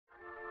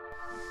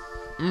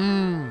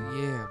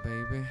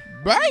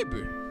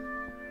Baby,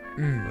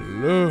 I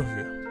love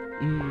you.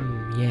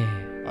 Yeah.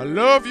 I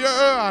love you,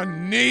 I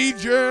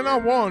need you, and I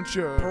want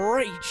you.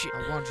 Preach it.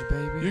 I want you,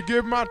 baby. You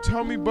give my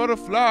tummy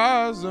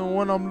butterflies, and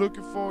when I'm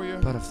looking for you,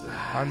 Butterflies.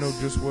 I know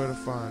just where to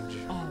find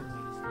you. Always.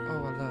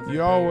 Oh, I love you.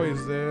 You're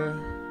always there.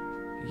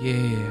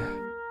 Yeah.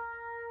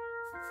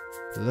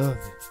 Love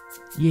it.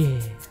 Yeah.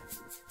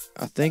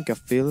 I think I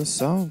feel a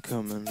song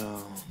coming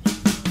on.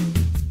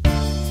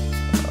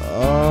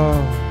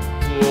 Oh.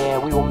 Yeah,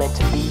 we were meant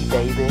to be,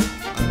 baby.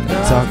 I'm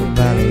talking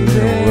about a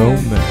little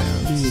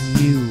romance. Me and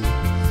you.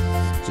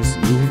 Just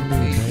you and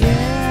me,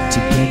 baby.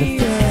 Together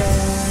forever.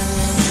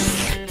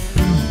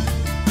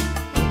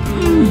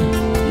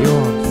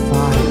 You're on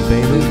fire,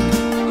 baby.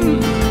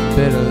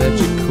 Better let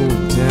you cool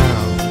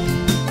down.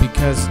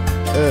 Because,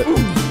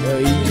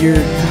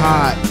 you're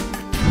hot.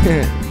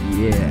 Yeah.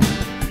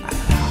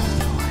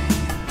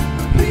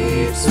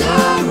 Pizza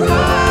rolls.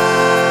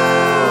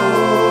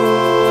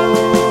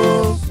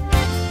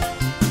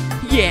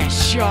 Yeah,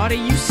 shawty,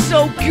 you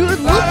so good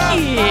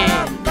looking.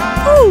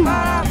 Woo.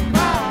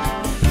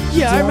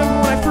 Yeah, I remember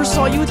when I first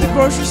saw you at the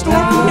grocery store,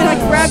 and I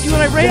grabbed you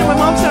and I ran, and my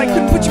mom said I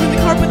couldn't put you in the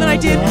car, but then I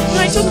did. And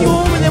I took you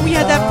home, and then we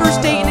had that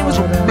first date, and it was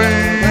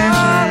amazing.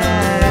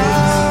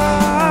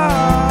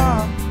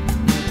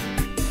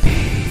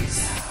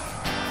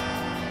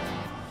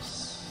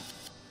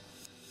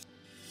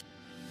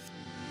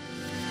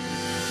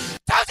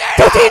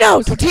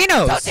 Totinos!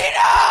 Totinos!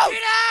 Totinos!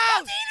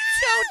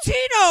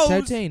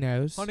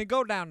 Totinos! Honey,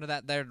 go down to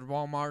that there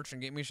Walmart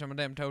and get me some of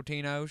them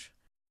Totinos.